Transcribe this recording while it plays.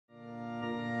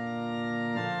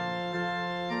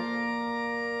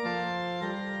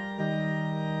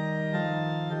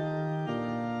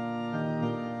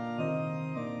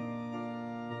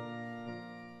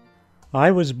I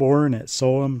was born at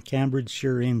Solham,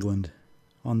 Cambridgeshire, England,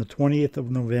 on the 20th of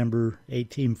November,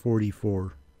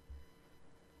 1844.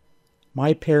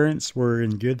 My parents were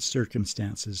in good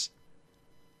circumstances,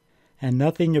 and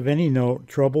nothing of any note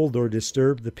troubled or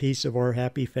disturbed the peace of our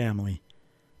happy family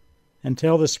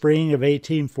until the spring of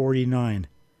 1849,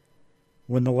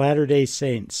 when the Latter-day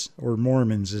Saints, or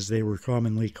Mormons as they were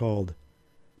commonly called,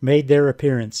 made their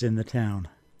appearance in the town,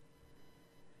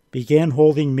 began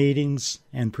holding meetings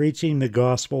and preaching the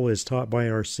gospel as taught by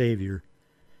our Savior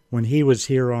when he was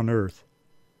here on earth.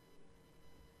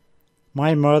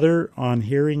 My mother, on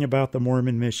hearing about the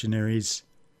Mormon missionaries,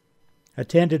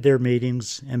 attended their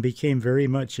meetings and became very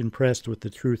much impressed with the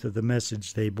truth of the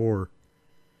message they bore.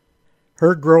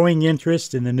 Her growing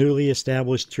interest in the newly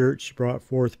established church brought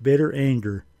forth bitter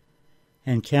anger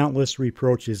and countless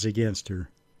reproaches against her,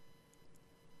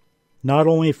 not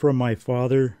only from my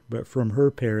father, but from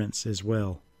her parents as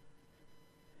well.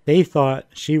 They thought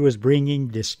she was bringing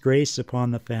disgrace upon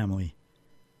the family,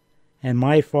 and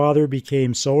my father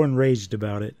became so enraged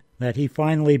about it that he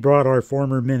finally brought our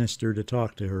former minister to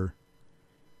talk to her.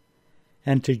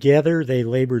 And together they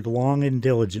labored long and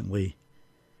diligently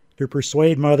to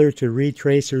persuade Mother to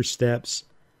retrace her steps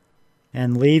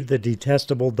and leave the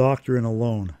detestable doctrine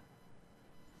alone.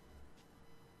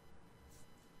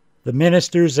 The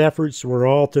minister's efforts were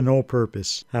all to no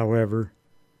purpose, however,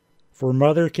 for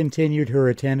Mother continued her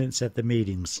attendance at the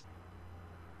meetings,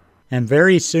 and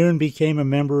very soon became a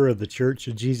member of the Church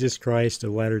of Jesus Christ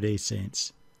of Latter-day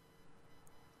Saints.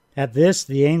 At this,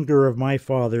 the anger of my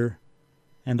father,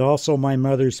 and also my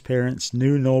mother's parents,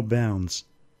 knew no bounds,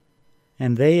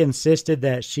 and they insisted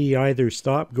that she either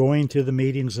stop going to the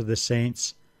meetings of the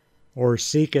saints or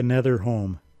seek another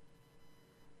home.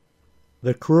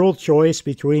 The cruel choice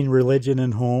between religion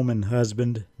and home and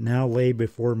husband now lay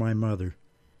before my mother,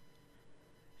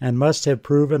 and must have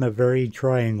proven a very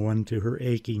trying one to her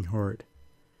aching heart.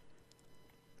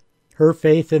 Her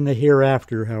faith in the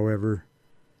hereafter, however,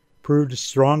 proved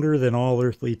stronger than all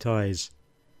earthly ties,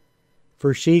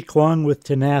 for she clung with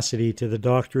tenacity to the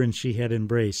doctrine she had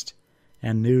embraced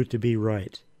and knew to be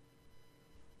right.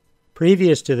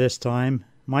 Previous to this time,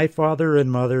 my father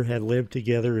and mother had lived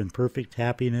together in perfect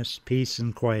happiness, peace,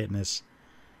 and quietness,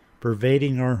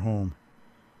 pervading our home.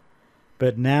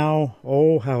 But now,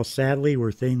 oh, how sadly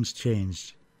were things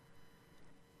changed.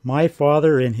 My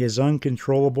father, in his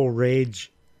uncontrollable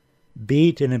rage,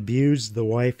 beat and abused the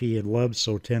wife he had loved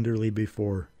so tenderly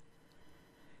before,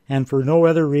 and for no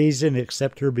other reason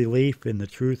except her belief in the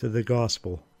truth of the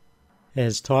gospel,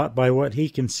 as taught by what he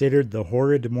considered the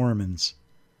horrid Mormons.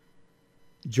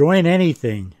 "Join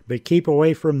anything, but keep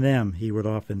away from them," he would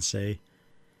often say.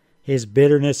 His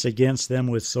bitterness against them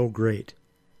was so great.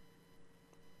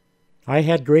 I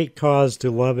had great cause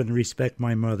to love and respect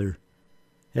my mother,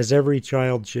 as every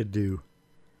child should do,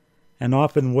 and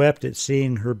often wept at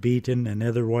seeing her beaten and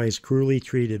otherwise cruelly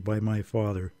treated by my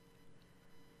father.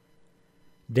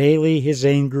 Daily his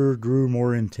anger grew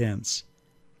more intense,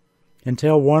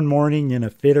 until one morning, in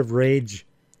a fit of rage,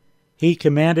 he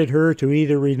commanded her to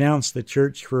either renounce the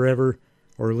church forever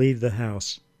or leave the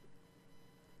house.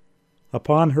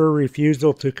 Upon her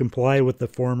refusal to comply with the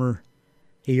former,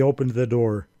 he opened the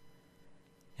door,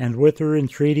 and with her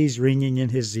entreaties ringing in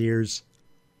his ears,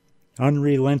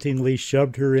 unrelentingly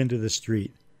shoved her into the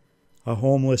street, a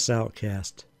homeless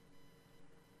outcast.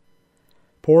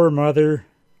 Poor mother,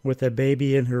 with a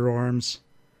baby in her arms,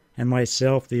 and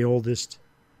myself the oldest,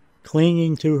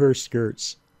 clinging to her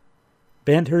skirts,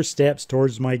 bent her steps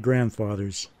towards my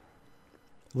grandfather's,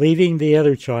 leaving the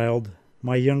other child,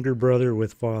 my younger brother,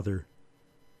 with father.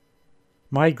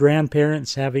 My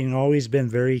grandparents having always been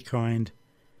very kind,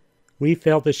 we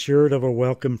felt assured of a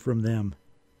welcome from them.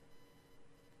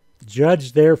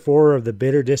 Judge, therefore, of the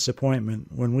bitter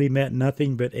disappointment when we met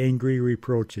nothing but angry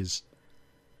reproaches,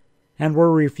 and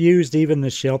were refused even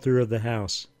the shelter of the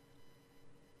house.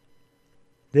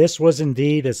 This was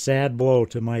indeed a sad blow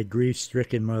to my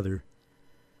grief-stricken mother,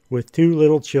 with 2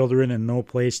 little children and no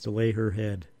place to lay her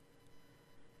head.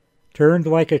 Turned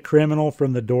like a criminal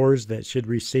from the doors that should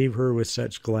receive her with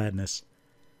such gladness,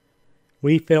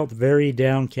 we felt very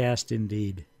downcast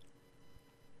indeed.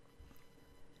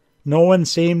 No one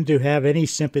seemed to have any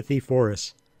sympathy for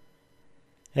us,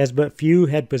 as but few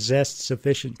had possessed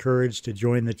sufficient courage to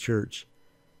join the church,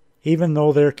 even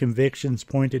though their convictions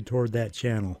pointed toward that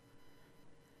channel,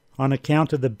 on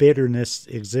account of the bitterness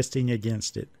existing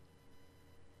against it.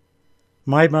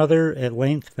 My mother at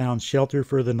length found shelter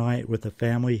for the night with a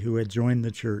family who had joined the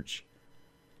church,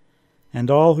 and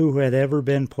all who had ever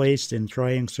been placed in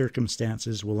trying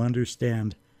circumstances will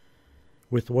understand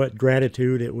with what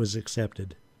gratitude it was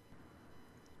accepted.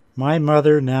 My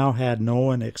mother now had no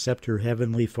one except her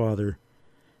heavenly Father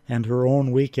and her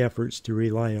own weak efforts to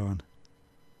rely on.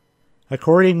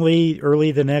 Accordingly,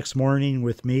 early the next morning,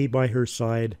 with me by her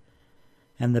side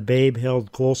and the babe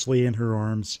held closely in her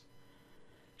arms,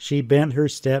 she bent her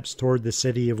steps toward the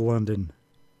city of London,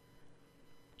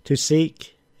 to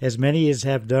seek, as many as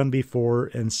have done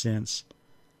before and since,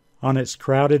 on its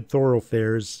crowded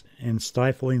thoroughfares and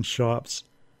stifling shops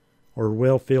or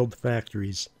well-filled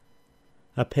factories,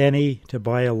 a penny to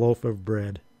buy a loaf of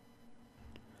bread.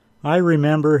 I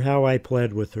remember how I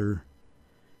pled with her,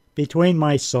 between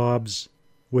my sobs,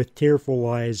 with tearful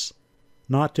eyes,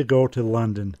 not to go to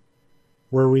London,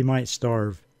 where we might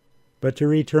starve, but to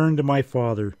return to my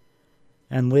father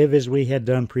and live as we had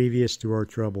done previous to our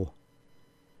trouble.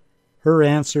 Her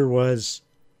answer was,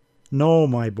 "No,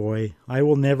 my boy, I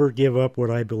will never give up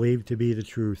what I believe to be the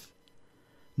truth.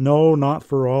 No, not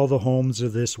for all the homes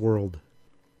of this world."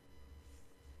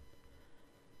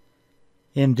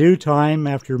 In due time,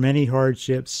 after many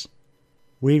hardships,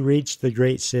 we reached the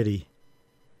great city,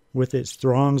 with its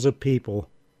throngs of people,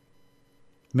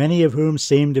 many of whom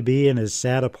seemed to be in as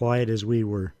sad a plight as we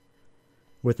were,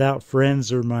 without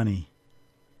friends or money.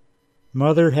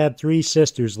 Mother had 3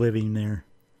 sisters living there,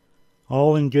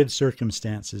 all in good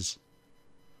circumstances,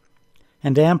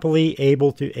 and amply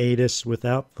able to aid us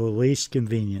without the least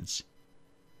convenience.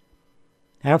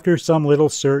 After some little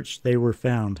search, they were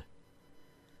found.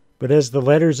 But as the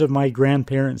letters of my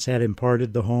grandparents had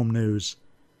imparted the home news,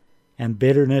 and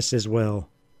bitterness as well,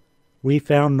 we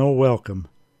found no welcome,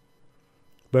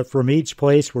 but from each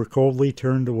place were coldly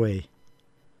turned away.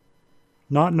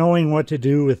 Not knowing what to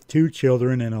do with 2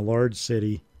 children in a large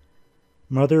city,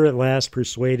 Mother at last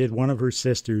persuaded one of her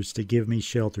sisters to give me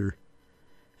shelter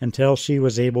until she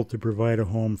was able to provide a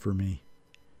home for me.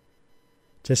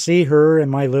 To see her and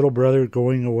my little brother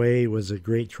going away was a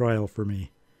great trial for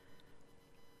me,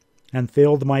 and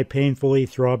filled my painfully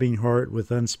throbbing heart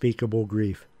with unspeakable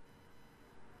grief.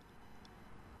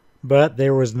 But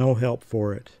there was no help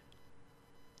for it.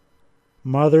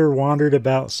 Mother wandered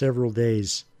about several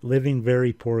days, living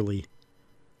very poorly,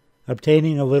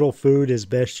 obtaining a little food as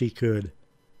best she could,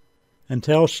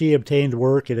 until she obtained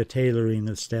work at a tailoring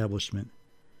establishment.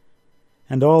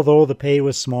 And although the pay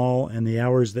was small and the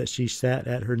hours that she sat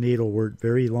at her needlework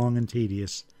very long and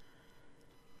tedious,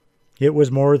 it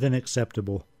was more than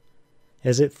acceptable,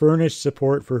 as it furnished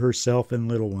support for herself and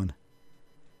little one.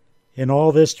 In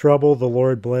all this trouble the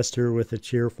Lord blessed her with a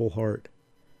cheerful heart,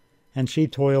 and she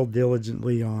toiled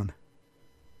diligently on,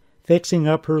 fixing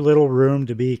up her little room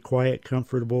to be quiet,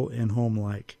 comfortable, and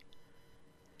homelike,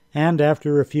 and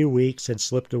after a few weeks had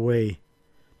slipped away,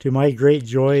 to my great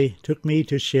joy took me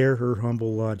to share her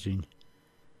humble lodging,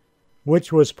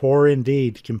 which was poor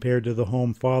indeed compared to the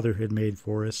home Father had made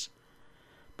for us,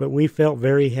 but we felt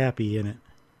very happy in it.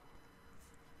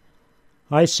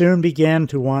 I soon began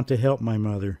to want to help my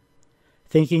mother,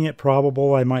 thinking it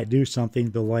probable I might do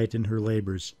something to lighten her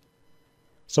labors.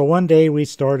 So one day we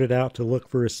started out to look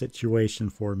for a situation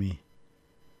for me.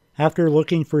 After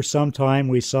looking for some time,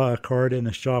 we saw a card in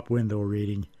a shop window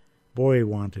reading, "Boy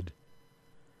wanted."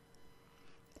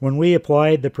 When we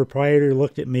applied, the proprietor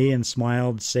looked at me and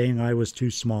smiled, saying I was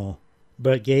too small,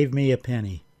 but gave me a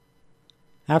penny.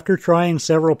 After trying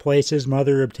several places,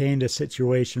 Mother obtained a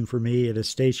situation for me at a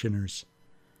stationer's.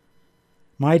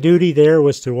 My duty there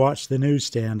was to watch the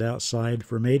newsstand outside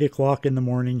from 8 o'clock in the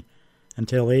morning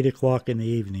until 8 o'clock in the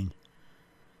evening,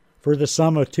 for the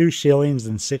sum of 2 shillings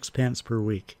and 6 per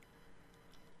week.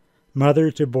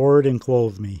 Mother to board and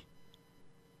clothe me.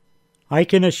 I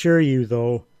can assure you,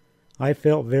 though, I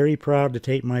felt very proud to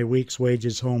take my week's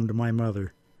wages home to my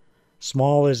mother,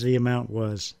 small as the amount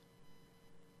was.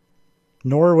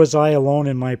 Nor was I alone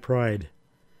in my pride,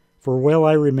 for well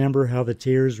I remember how the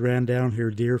tears ran down her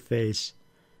dear face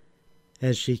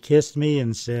as she kissed me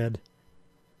and said,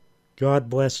 "God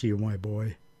bless you, my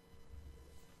boy."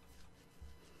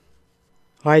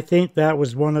 I think that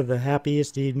was one of the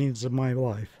happiest evenings of my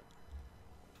life.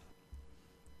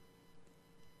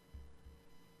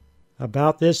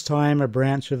 About this time, a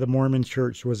branch of the Mormon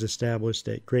Church was established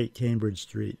at Great Cambridge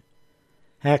Street,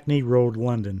 Hackney Road,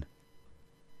 London,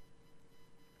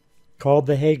 called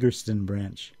the Hagerston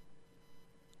Branch.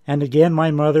 And again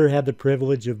my mother had the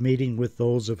privilege of meeting with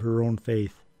those of her own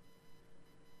faith.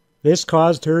 This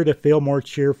caused her to feel more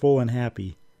cheerful and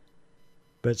happy.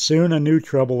 But soon a new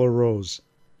trouble arose.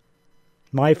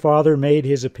 My father made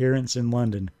his appearance in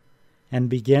London, and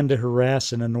began to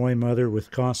harass and annoy Mother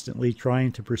with constantly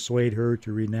trying to persuade her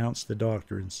to renounce the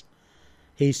doctrines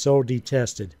he so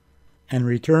detested, and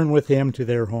return with him to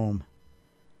their home.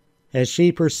 As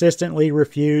she persistently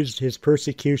refused, his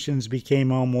persecutions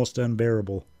became almost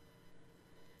unbearable,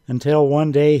 until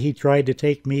one day he tried to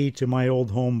take me to my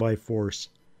old home by force.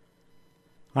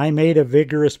 I made a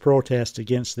vigorous protest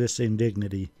against this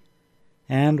indignity,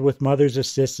 and with Mother's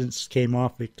assistance came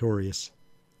off victorious.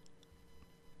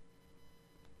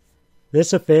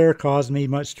 This affair caused me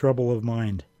much trouble of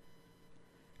mind,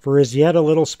 for as yet a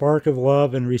little spark of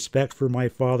love and respect for my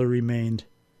father remained,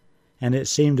 and it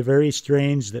seemed very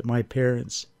strange that my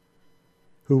parents,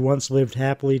 who once lived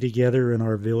happily together in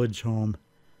our village home,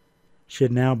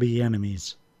 should now be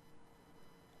enemies.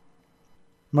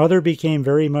 Mother became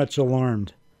very much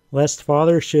alarmed, lest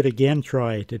Father should again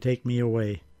try to take me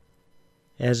away,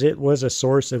 as it was a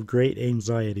source of great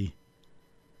anxiety,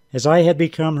 as I had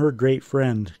become her great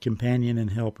friend, companion,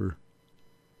 and helper.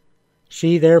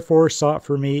 She therefore sought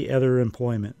for me other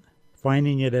employment,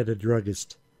 finding it at a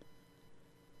druggist.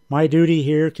 My duty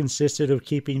here consisted of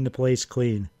keeping the place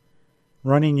clean,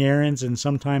 running errands, and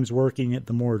sometimes working at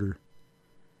the mortar.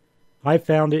 I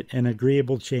found it an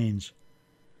agreeable change,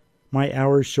 my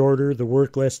hours shorter, the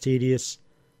work less tedious,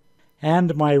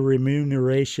 and my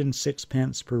remuneration 6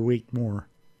 pence per week more.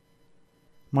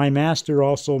 My master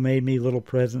also made me little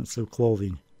presents of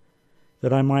clothing,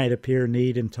 that I might appear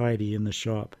neat and tidy in the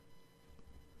shop.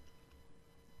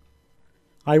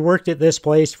 I worked at this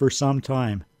place for some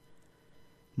time.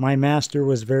 My master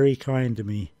was very kind to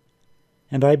me,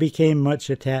 and I became much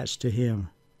attached to him.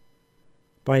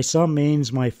 By some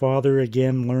means my father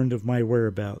again learned of my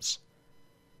whereabouts,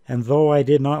 and though I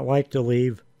did not like to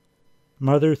leave,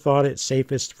 Mother thought it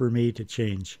safest for me to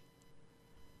change.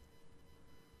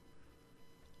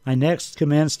 I next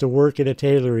commenced to work at a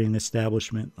tailoring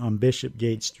establishment on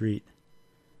Bishopgate Street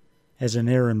as an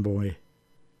errand boy,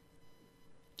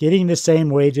 getting the same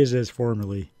wages as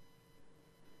formerly.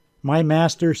 My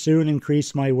master soon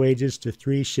increased my wages to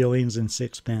 3 shillings and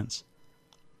 6 pence,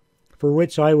 for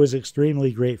which I was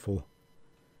extremely grateful.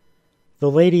 The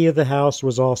lady of the house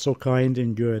was also kind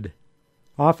and good,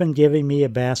 often giving me a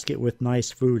basket with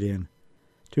nice food in,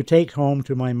 to take home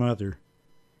to my mother,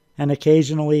 and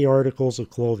occasionally articles of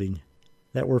clothing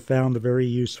that were found very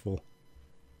useful.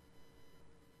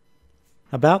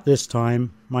 About this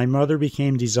time, my mother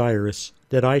became desirous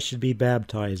that I should be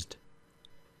baptized,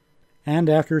 and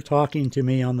after talking to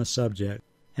me on the subject,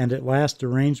 and at last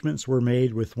arrangements were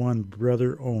made with one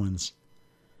Brother Owens,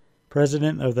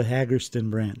 president of the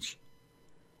Haggerston branch,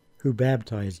 who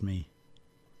baptized me.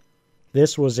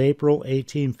 This was April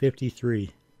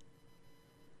 1853.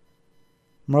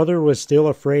 Mother was still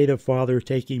afraid of Father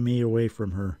taking me away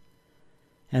from her,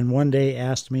 and one day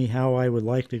asked me how I would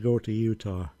like to go to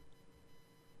Utah.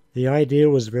 The idea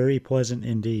was very pleasant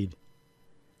indeed,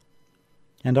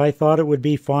 and I thought it would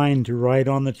be fine to ride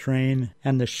on the train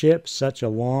and the ship such a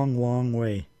long, long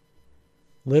way,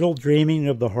 little dreaming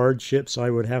of the hardships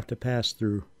I would have to pass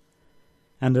through,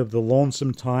 and of the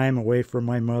lonesome time away from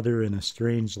my mother in a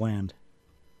strange land.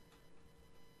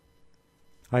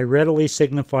 I readily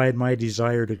signified my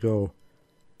desire to go,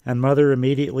 and Mother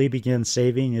immediately began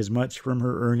saving as much from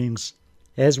her earnings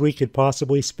as we could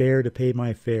possibly spare to pay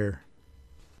my fare.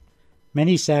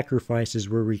 Many sacrifices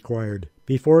were required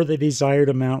before the desired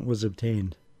amount was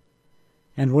obtained,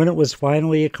 and when it was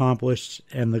finally accomplished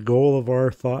and the goal of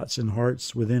our thoughts and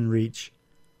hearts within reach,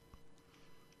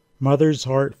 Mother's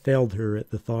heart failed her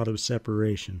at the thought of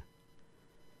separation.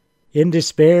 In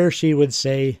despair she would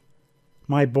say,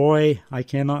 "My boy, I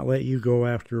cannot let you go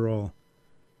after all.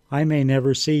 I may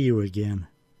never see you again."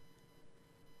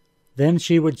 Then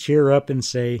she would cheer up and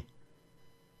say,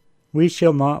 "We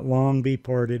shall not long be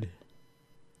parted.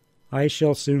 I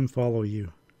shall soon follow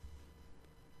you."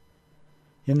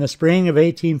 In the spring of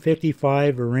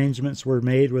 1855, arrangements were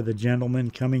made with a gentleman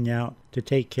coming out to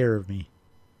take care of me.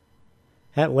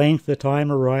 At length the time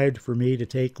arrived for me to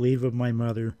take leave of my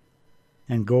mother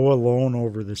and go alone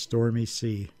over the stormy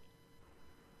sea.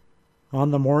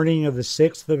 On the morning of the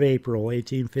 6th of April,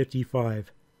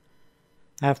 1855,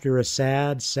 after a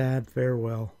sad, sad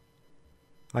farewell,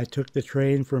 I took the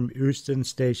train from Euston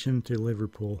Station to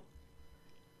Liverpool.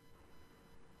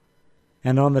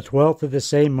 And on the 12th of the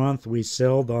same month we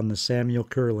sailed on the Samuel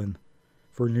Curlin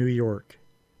for New York,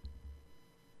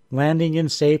 landing in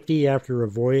safety after a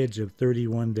voyage of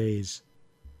 31 days.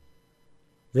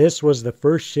 This was the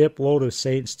first shipload of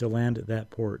saints to land at that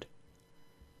port.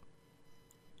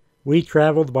 We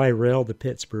traveled by rail to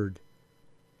Pittsburgh,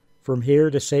 from here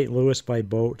to St. Louis by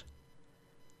boat,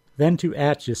 then to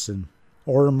Atchison,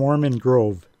 or Mormon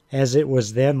Grove, as it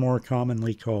was then more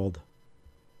commonly called.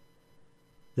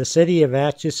 The city of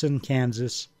Atchison,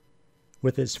 Kansas,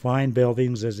 with its fine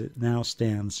buildings as it now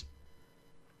stands,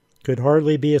 could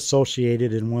hardly be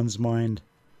associated in one's mind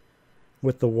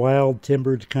with the wild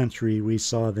timbered country we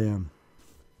saw then.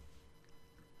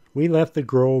 We left the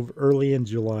grove early in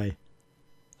July,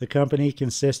 the company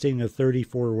consisting of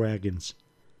 34 wagons,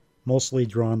 mostly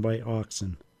drawn by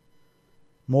oxen.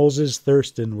 Moses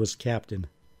Thurston was captain.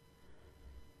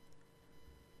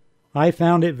 I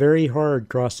found it very hard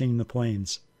crossing the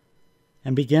plains,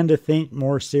 and began to think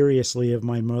more seriously of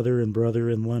my mother and brother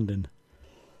in London,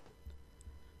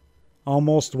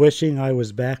 almost wishing I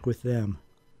was back with them,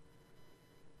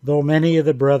 though many of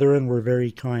the brethren were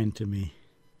very kind to me.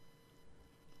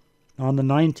 On the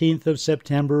 19th of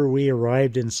September we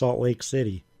arrived in Salt Lake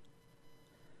City.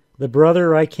 The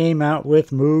brother I came out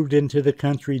with moved into the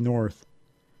country north,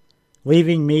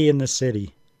 leaving me in the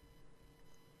city.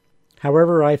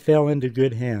 However, I fell into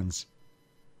good hands.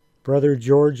 Brother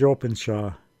George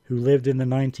Openshaw, who lived in the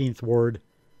 19th Ward,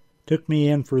 took me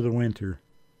in for the winter,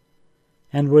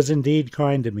 and was indeed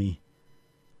kind to me,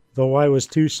 though I was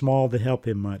too small to help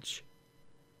him much.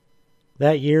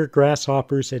 That year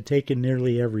grasshoppers had taken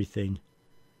nearly everything,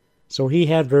 so he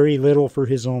had very little for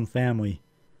his own family.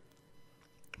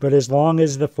 But as long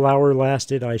as the flour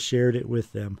lasted, I shared it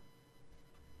with them.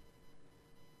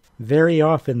 Very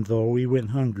often, though, we went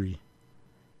hungry,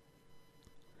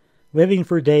 living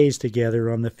for days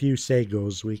together on the few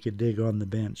sagos we could dig on the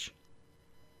bench.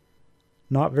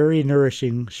 Not very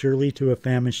nourishing, surely, to a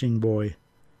famishing boy,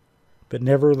 but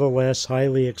nevertheless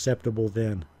highly acceptable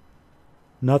then.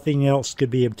 Nothing else could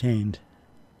be obtained.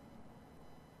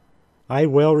 I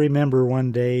well remember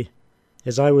one day,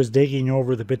 as I was digging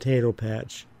over the potato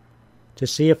patch, to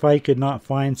see if I could not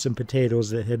find some potatoes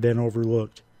that had been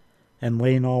overlooked and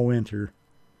lain all winter,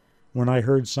 when I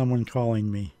heard someone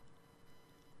calling me.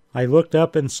 I looked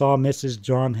up and saw Mrs.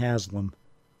 John Haslam,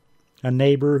 a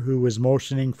neighbor who was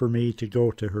motioning for me to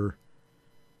go to her.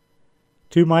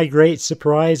 To my great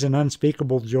surprise and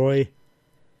unspeakable joy,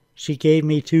 she gave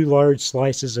me 2 large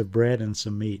slices of bread and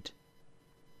some meat.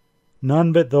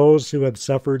 None but those who have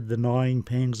suffered the gnawing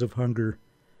pangs of hunger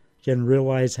can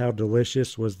realize how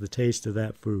delicious was the taste of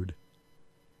that food.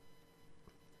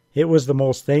 It was the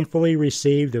most thankfully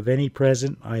received of any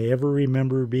present I ever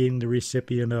remember being the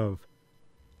recipient of.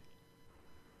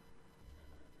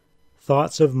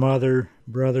 Thoughts of mother,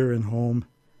 brother, and home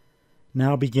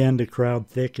now began to crowd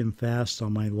thick and fast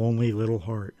on my lonely little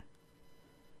heart.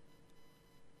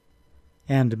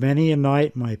 And many a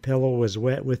night my pillow was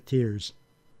wet with tears,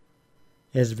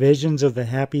 as visions of the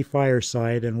happy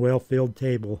fireside and well-filled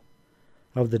table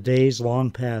of the days long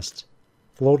past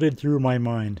floated through my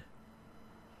mind.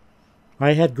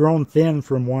 I had grown thin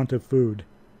from want of food.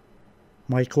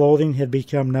 My clothing had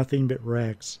become nothing but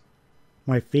rags.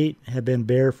 My feet had been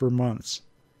bare for months,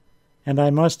 and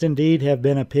I must indeed have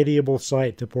been a pitiable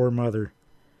sight to poor mother,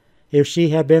 if she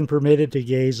had been permitted to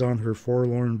gaze on her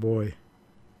forlorn boy.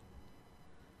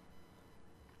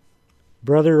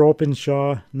 Brother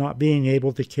Openshaw, not being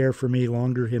able to care for me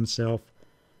longer himself,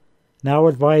 now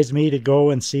advised me to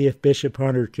go and see if Bishop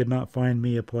Hunter could not find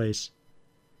me a place.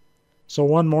 So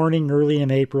one morning early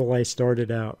in April I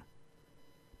started out.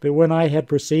 But when I had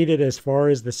proceeded as far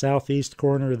as the southeast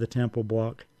corner of the temple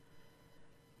block,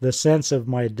 the sense of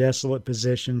my desolate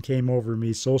position came over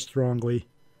me so strongly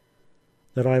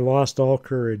that I lost all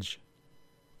courage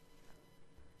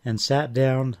and sat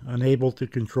down, unable to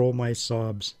control my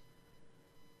sobs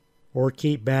or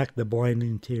keep back the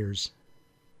blinding tears.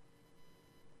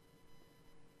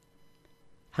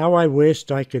 How I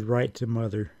wished I could write to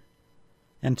Mother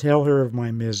and tell her of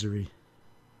my misery,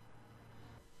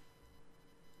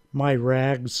 my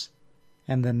rags,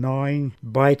 and the gnawing,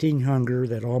 biting hunger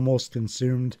that almost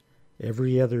consumed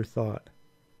every other thought.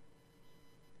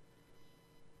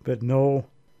 But no,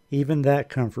 even that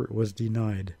comfort was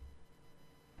denied,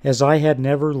 as I had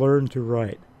never learned to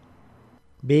write,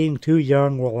 being too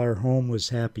young while our home was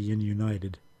happy and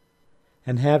united,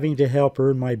 and having to help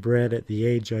earn my bread at the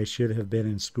age I should have been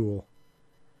in school.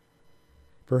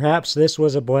 Perhaps this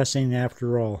was a blessing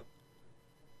after all,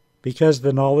 because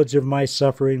the knowledge of my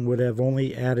suffering would have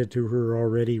only added to her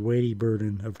already weighty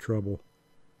burden of trouble.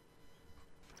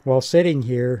 While sitting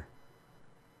here,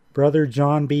 Brother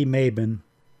John B. Mabin,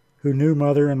 who knew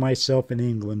Mother and myself in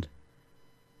England,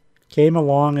 came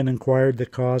along and inquired the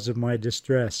cause of my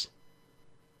distress.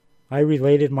 I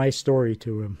related my story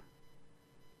to him,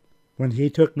 when he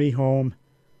took me home,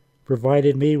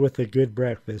 provided me with a good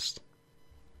breakfast,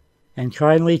 and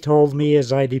kindly told me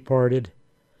as I departed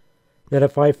that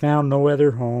if I found no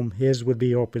other home, his would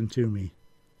be open to me.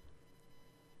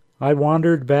 I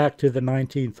wandered back to the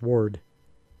 19th Ward,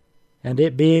 and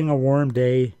it being a warm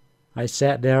day, I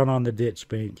sat down on the ditch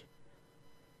bank,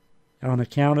 on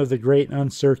account of the great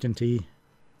uncertainty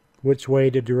which way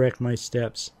to direct my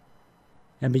steps,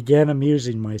 and began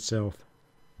amusing myself.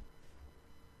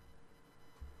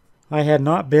 I had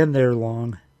not been there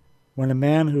long when a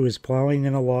man who was plowing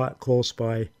in a lot close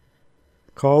by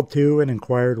called to and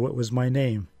inquired what was my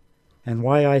name, and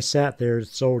why I sat there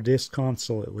so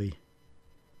disconsolately.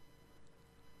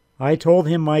 I told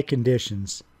him my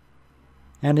conditions,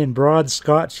 and in broad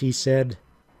Scotch he said,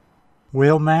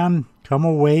 "Well, man, come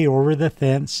away over the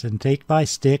fence and take thy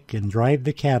stick and drive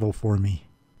the cattle for me."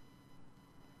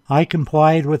 I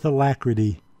complied with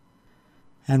alacrity,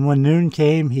 and when noon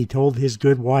came he told his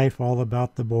good wife all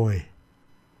about the boy.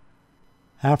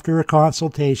 After a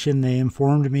consultation they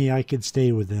informed me I could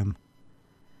stay with them,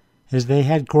 as they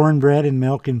had cornbread and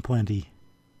milk in plenty.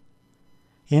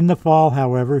 In the fall,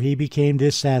 however, he became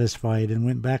dissatisfied and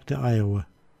went back to Iowa.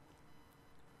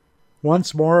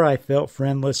 Once more I felt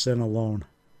friendless and alone,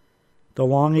 the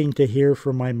longing to hear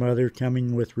from my mother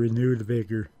coming with renewed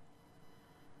vigor.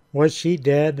 Was she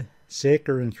dead, sick,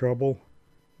 or in trouble,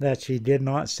 that she did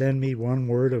not send me one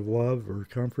word of love or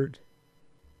comfort?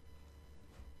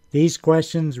 These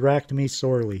questions racked me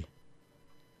sorely,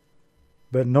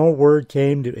 but no word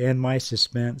came to end my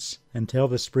suspense until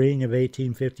the spring of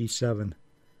 1857,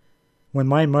 when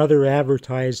my mother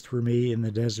advertised for me in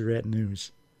the Deseret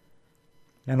News,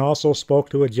 and also spoke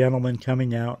to a gentleman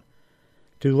coming out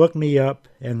to look me up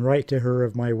and write to her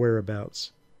of my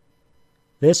whereabouts.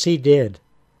 This he did,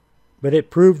 but it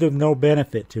proved of no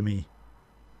benefit to me,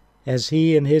 as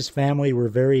he and his family were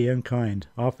very unkind,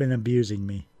 often abusing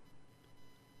me.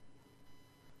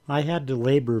 I had to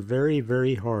labor very,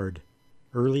 very hard,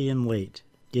 early and late,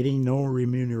 getting no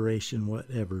remuneration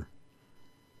whatever.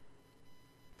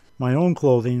 My own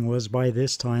clothing was by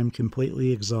this time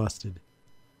completely exhausted,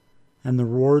 and the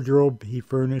wardrobe he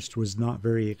furnished was not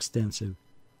very extensive,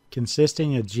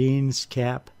 consisting of jeans,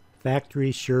 cap,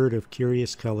 factory shirt of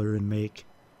curious color and make,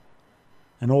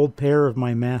 an old pair of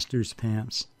my master's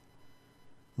pants,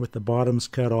 with the bottoms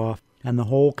cut off, and the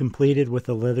whole completed with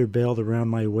a leather belt around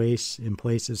my waist in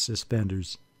place of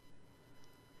suspenders.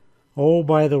 Oh,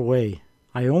 by the way,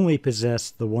 I only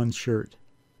possessed the one shirt,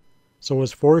 so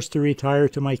was forced to retire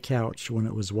to my couch when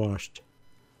it was washed.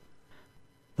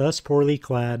 Thus poorly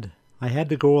clad, I had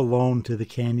to go alone to the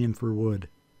canyon for wood,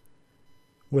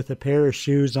 with a pair of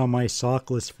shoes on my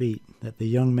sockless feet that the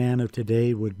young man of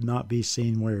today would not be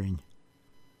seen wearing.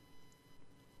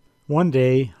 One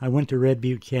day I went to Red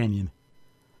Butte Canyon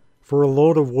for a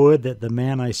load of wood that the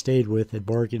man I stayed with had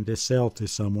bargained to sell to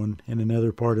someone in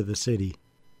another part of the city.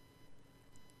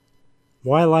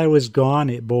 While I was gone,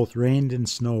 it both rained and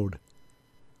snowed,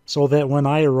 so that when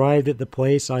I arrived at the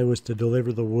place I was to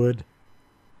deliver the wood,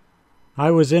 I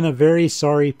was in a very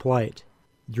sorry plight,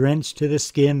 drenched to the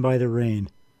skin by the rain,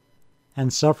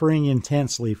 and suffering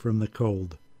intensely from the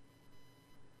cold.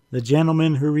 The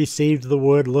gentleman who received the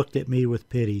wood looked at me with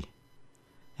pity,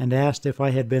 and asked if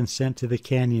I had been sent to the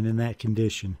canyon in that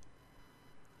condition.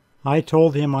 I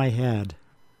told him I had,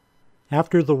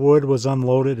 after the wood was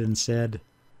unloaded, and said,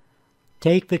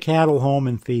 "Take the cattle home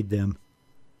and feed them.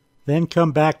 Then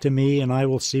come back to me and I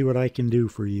will see what I can do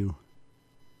for you."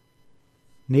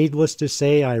 Needless to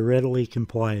say, I readily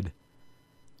complied.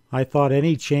 I thought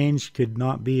any change could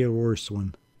not be a worse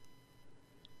one.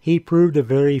 He proved a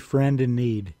very friend in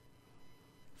need,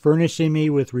 furnishing me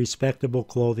with respectable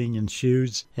clothing and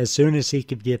shoes as soon as he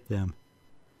could get them,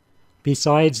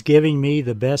 besides giving me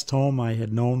the best home I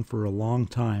had known for a long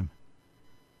time.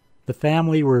 The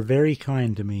family were very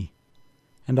kind to me,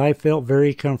 and I felt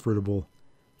very comfortable,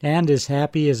 and as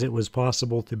happy as it was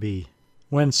possible to be,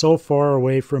 when so far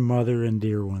away from mother and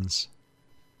dear ones.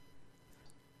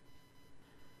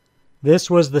 This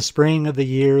was the spring of the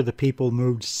year the people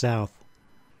moved south,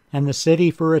 and the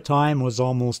city for a time was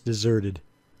almost deserted,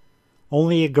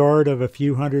 only a guard of a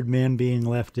few hundred men being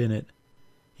left in it,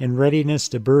 in readiness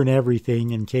to burn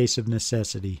everything in case of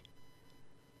necessity.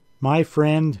 My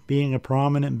friend, being a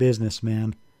prominent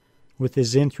businessman, with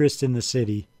his interest in the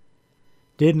city,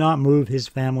 did not move his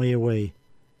family away,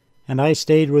 and I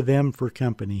stayed with them for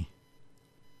company.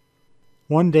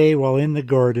 One day while in the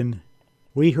garden,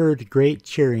 we heard great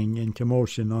cheering and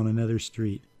commotion on another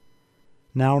street,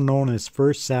 now known as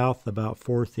First South, about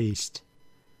Fourth East.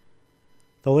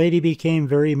 The lady became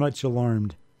very much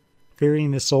alarmed, fearing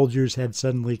the soldiers had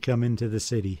suddenly come into the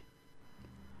city.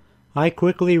 I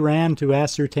quickly ran to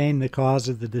ascertain the cause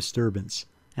of the disturbance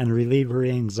and relieve her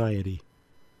anxiety.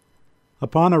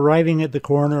 Upon arriving at the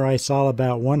corner, I saw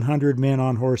about 100 men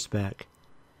on horseback,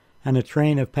 and a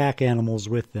train of pack animals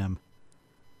with them.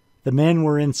 The men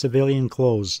were in civilian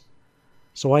clothes,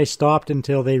 so I stopped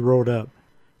until they rode up,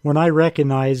 when I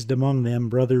recognized among them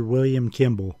Brother William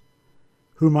Kimball,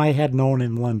 whom I had known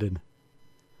in London.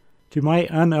 To my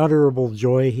unutterable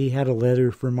joy, he had a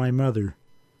letter from my mother.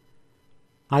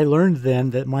 I learned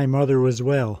then that my mother was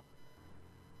well,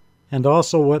 and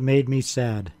also what made me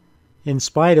sad, in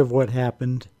spite of what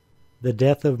happened, the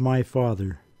death of my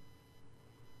father.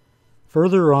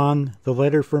 Further on, the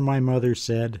letter from my mother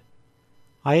said,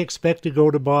 "I expect to go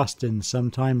to Boston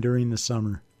sometime during the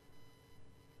summer."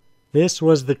 This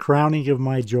was the crowning of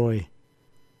my joy.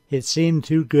 It seemed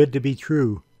too good to be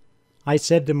true. I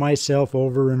said to myself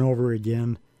over and over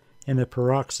again, in a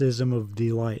paroxysm of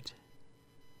delight.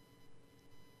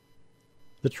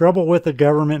 The trouble with the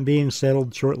government being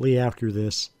settled shortly after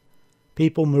this,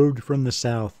 people moved from the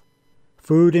South.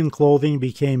 Food and clothing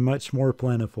became much more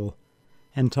plentiful,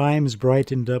 and times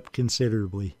brightened up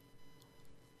considerably.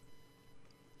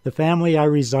 The family I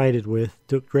resided with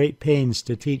took great pains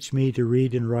to teach me to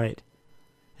read and write,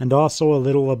 and also a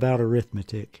little about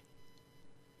arithmetic.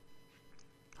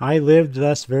 I lived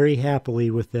thus very happily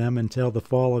with them until the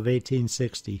fall of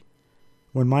 1860,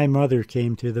 when my mother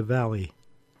came to the valley.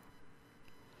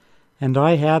 And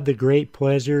I had the great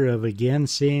pleasure of again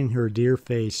seeing her dear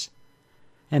face,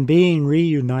 and being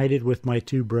reunited with my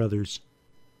two brothers.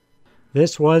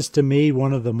 This was to me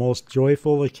one of the most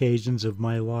joyful occasions of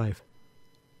my life.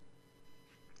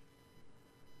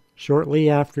 Shortly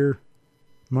after,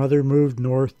 Mother moved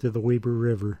north to the Weber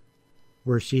River,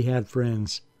 where she had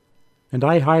friends, and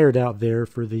I hired out there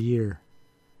for the year.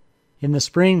 In the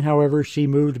spring, however, she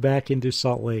moved back into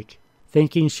Salt Lake,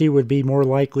 thinking she would be more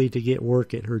likely to get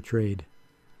work at her trade.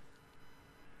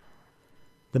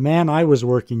 The man I was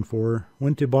working for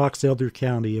went to Box Elder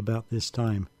County about this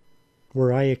time,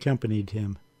 where I accompanied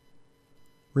him,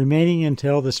 remaining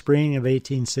until the spring of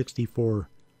 1864,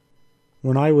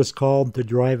 when I was called to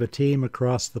drive a team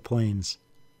across the plains.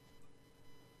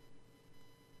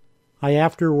 I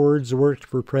afterwards worked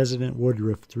for President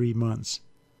Woodruff 3 months,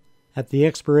 at the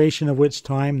expiration of which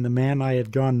time the man I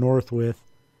had gone north with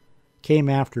came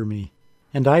after me,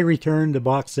 and I returned to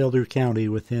Box Elder County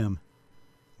with him,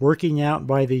 working out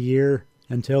by the year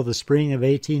until the spring of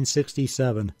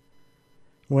 1867,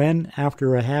 when,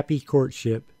 after a happy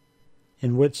courtship,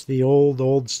 in which the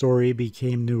old story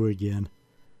became new again,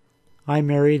 I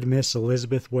married Miss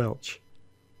Elizabeth Welch.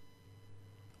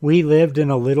 We lived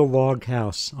in a little log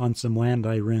house on some land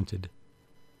I rented.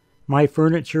 My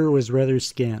furniture was rather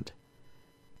scant,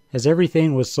 as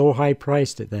everything was so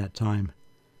high-priced at that time,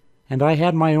 and I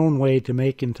had my own way to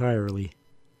make entirely.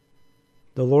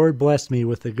 The Lord blessed me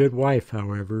with a good wife,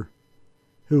 however,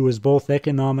 who was both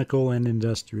economical and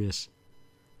industrious,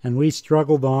 and we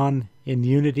struggled on in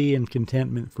unity and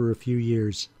contentment for a few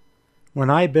years,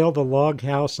 when I built a log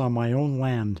house on my own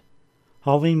land,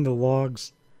 hauling the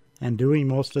logs and doing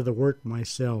most of the work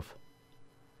myself.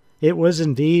 It was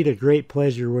indeed a great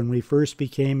pleasure when we first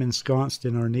became ensconced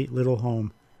in our neat little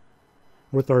home,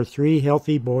 with our 3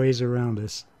 healthy boys around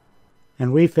us,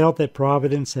 and we felt that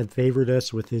Providence had favored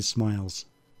us with his smiles.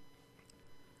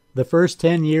 The first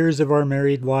 10 years of our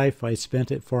married life I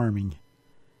spent at farming,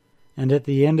 and at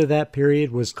the end of that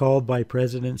period was called by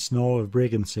President Snow of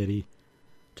Brigham City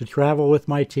to travel with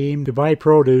my team to buy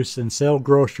produce and sell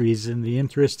groceries in the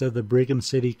interest of the Brigham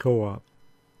City Co-op.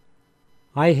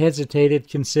 I hesitated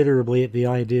considerably at the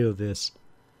idea of this,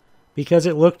 because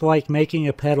it looked like making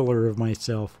a peddler of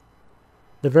myself,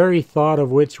 the very thought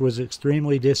of which was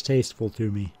extremely distasteful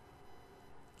to me.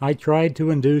 I tried to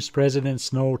induce President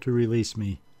Snow to release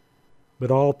me, but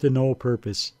all to no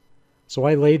purpose, so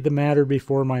I laid the matter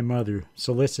before my mother,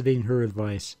 soliciting her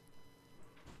advice.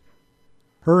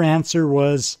 Her answer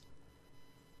was,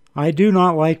 "I do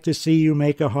not like to see you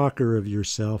make a hawker of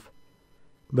yourself,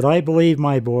 but I believe,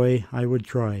 my boy, I would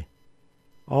try.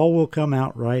 All will come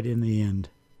out right in the end."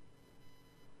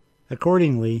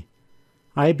 Accordingly,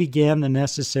 I began the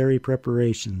necessary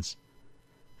preparations,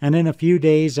 and in a few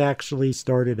days actually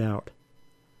started out.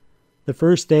 The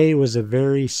first day was a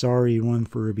very sorry one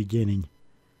for a beginning,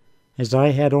 as I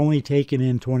had only taken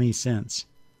in 20 cents.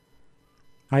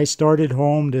 I started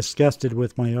home disgusted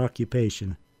with my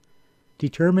occupation,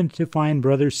 determined to find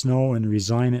Brother Snow and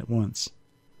resign at once.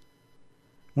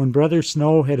 When Brother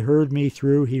Snow had heard me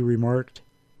through, he remarked,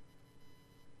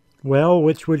 "Well,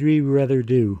 which would you rather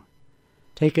do?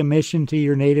 Take a mission to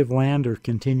your native land or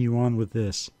continue on with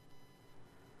this?"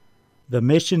 "The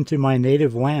mission to my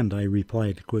native land," I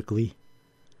replied quickly.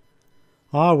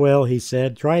 "Ah, well," he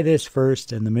said, "try this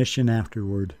first and the mission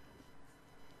afterward."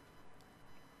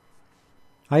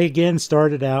 I again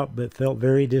started out, but felt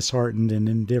very disheartened and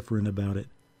indifferent about it,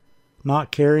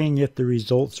 not caring if the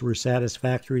results were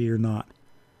satisfactory or not,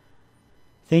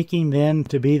 thinking then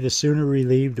to be the sooner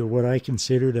relieved of what I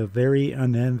considered a very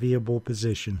unenviable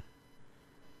position.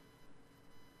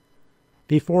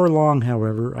 Before long,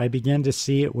 however, I began to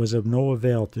see it was of no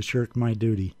avail to shirk my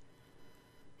duty.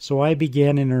 So I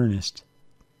began in earnest,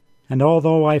 and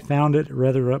although I found it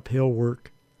rather uphill work,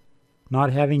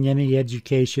 not having any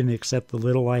education except the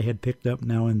little I had picked up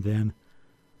now and then,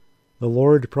 the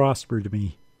Lord prospered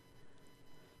me.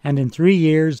 And in 3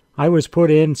 years I was put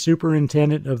in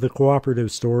superintendent of the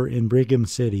cooperative store in Brigham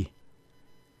City,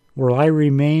 where I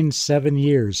remained 7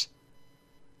 years,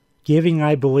 giving,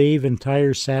 I believe,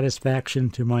 entire satisfaction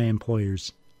to my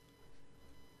employers.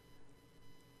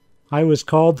 I was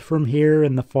called from here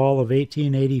in the fall of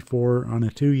 1884 on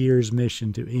a 2 years'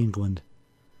 mission to England.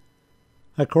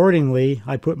 Accordingly,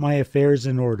 I put my affairs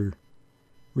in order,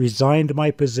 resigned my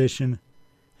position,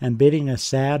 and bidding a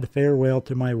sad farewell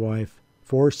to my wife,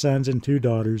 4 sons and 2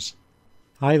 daughters,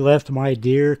 I left my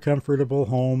dear, comfortable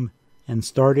home and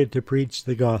started to preach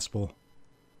the gospel.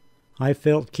 I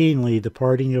felt keenly the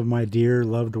parting of my dear,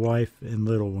 loved wife and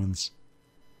little ones.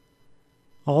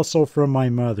 Also from my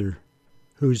mother,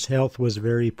 whose health was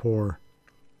very poor,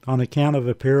 on account of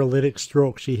a paralytic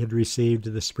stroke she had received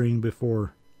the spring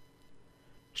before.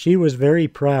 She was very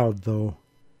proud, though.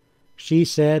 She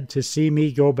said to see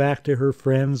me go back to her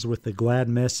friends with the glad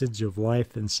message of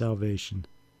life and salvation.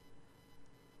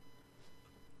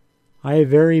 I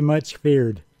very much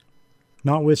feared,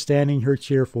 notwithstanding her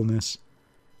cheerfulness,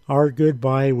 our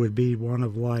goodbye would be one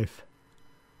of life,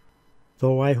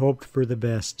 though I hoped for the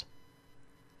best.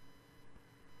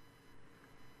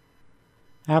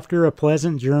 After a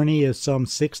pleasant journey of some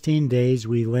 16 days,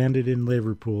 we landed in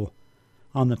Liverpool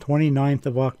on the 29th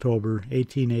of October,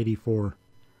 1884,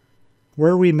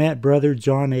 where we met Brother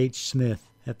John H. Smith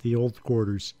at the old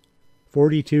quarters,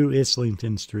 42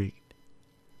 Islington Street.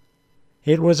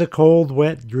 It was a cold,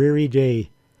 wet, dreary day,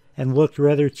 and looked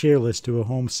rather cheerless to a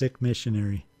homesick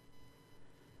missionary.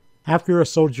 After a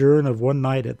sojourn of 1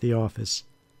 night at the office,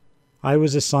 I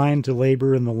was assigned to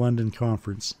labor in the London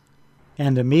Conference,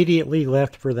 and immediately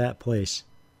left for that place.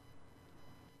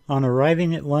 On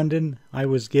arriving at London, I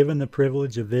was given the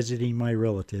privilege of visiting my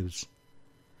relatives.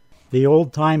 The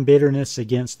old-time bitterness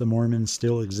against the Mormons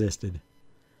still existed,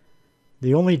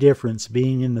 the only difference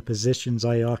being in the positions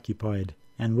I occupied,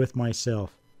 and with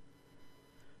myself.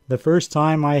 The first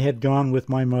time I had gone with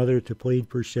my mother to plead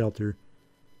for shelter.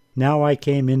 Now I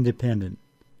came independent,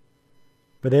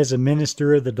 but as a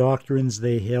minister of the doctrines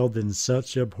they held in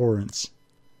such abhorrence.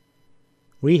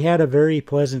 We had a very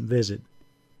pleasant visit,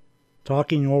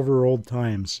 talking over old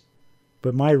times,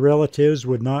 but my relatives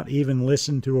would not even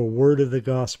listen to a word of the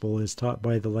gospel as taught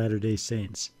by the Latter-day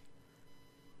Saints,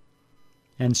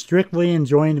 and strictly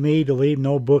enjoined me to leave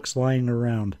no books lying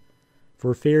around,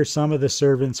 for fear some of the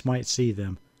servants might see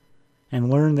them, and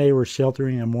learn they were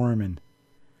sheltering a Mormon,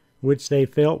 which they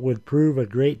felt would prove a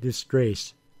great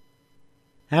disgrace.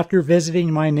 After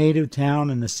visiting my native town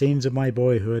and the scenes of my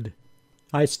boyhood,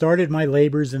 I started my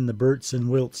labors in the Burts and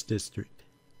Wilts district,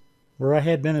 where I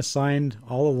had been assigned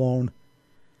all alone,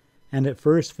 and at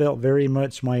first felt very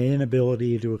much my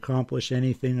inability to accomplish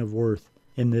anything of worth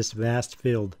in this vast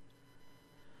field.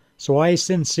 So I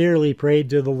sincerely prayed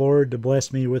to the Lord to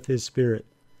bless me with His Spirit,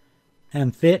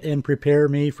 and fit and prepare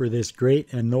me for this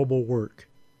great and noble work.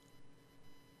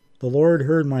 The Lord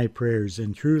heard my prayers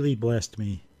and truly blessed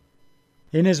me,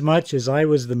 inasmuch as I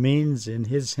was the means in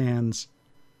His hands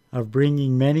of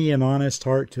bringing many an honest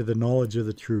heart to the knowledge of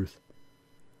the truth,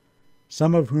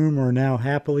 some of whom are now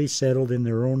happily settled in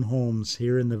their own homes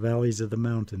here in the valleys of the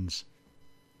mountains.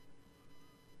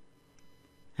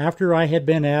 After I had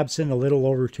been absent a little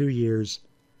over 2 years,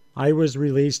 I was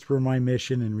released from my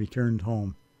mission and returned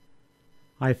home.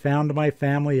 I found my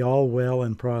family all well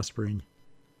and prospering,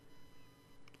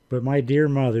 but my dear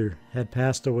mother had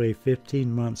passed away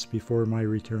 15 months before my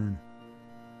return.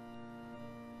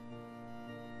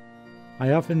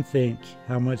 I often think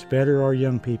how much better our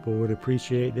young people would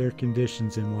appreciate their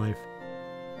conditions in life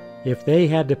if they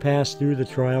had to pass through the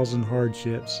trials and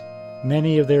hardships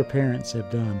many of their parents have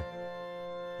done.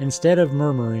 Instead of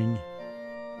murmuring,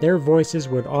 their voices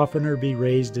would oftener be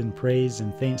raised in praise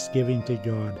and thanksgiving to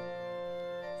God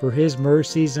for His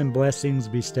mercies and blessings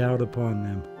bestowed upon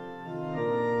them.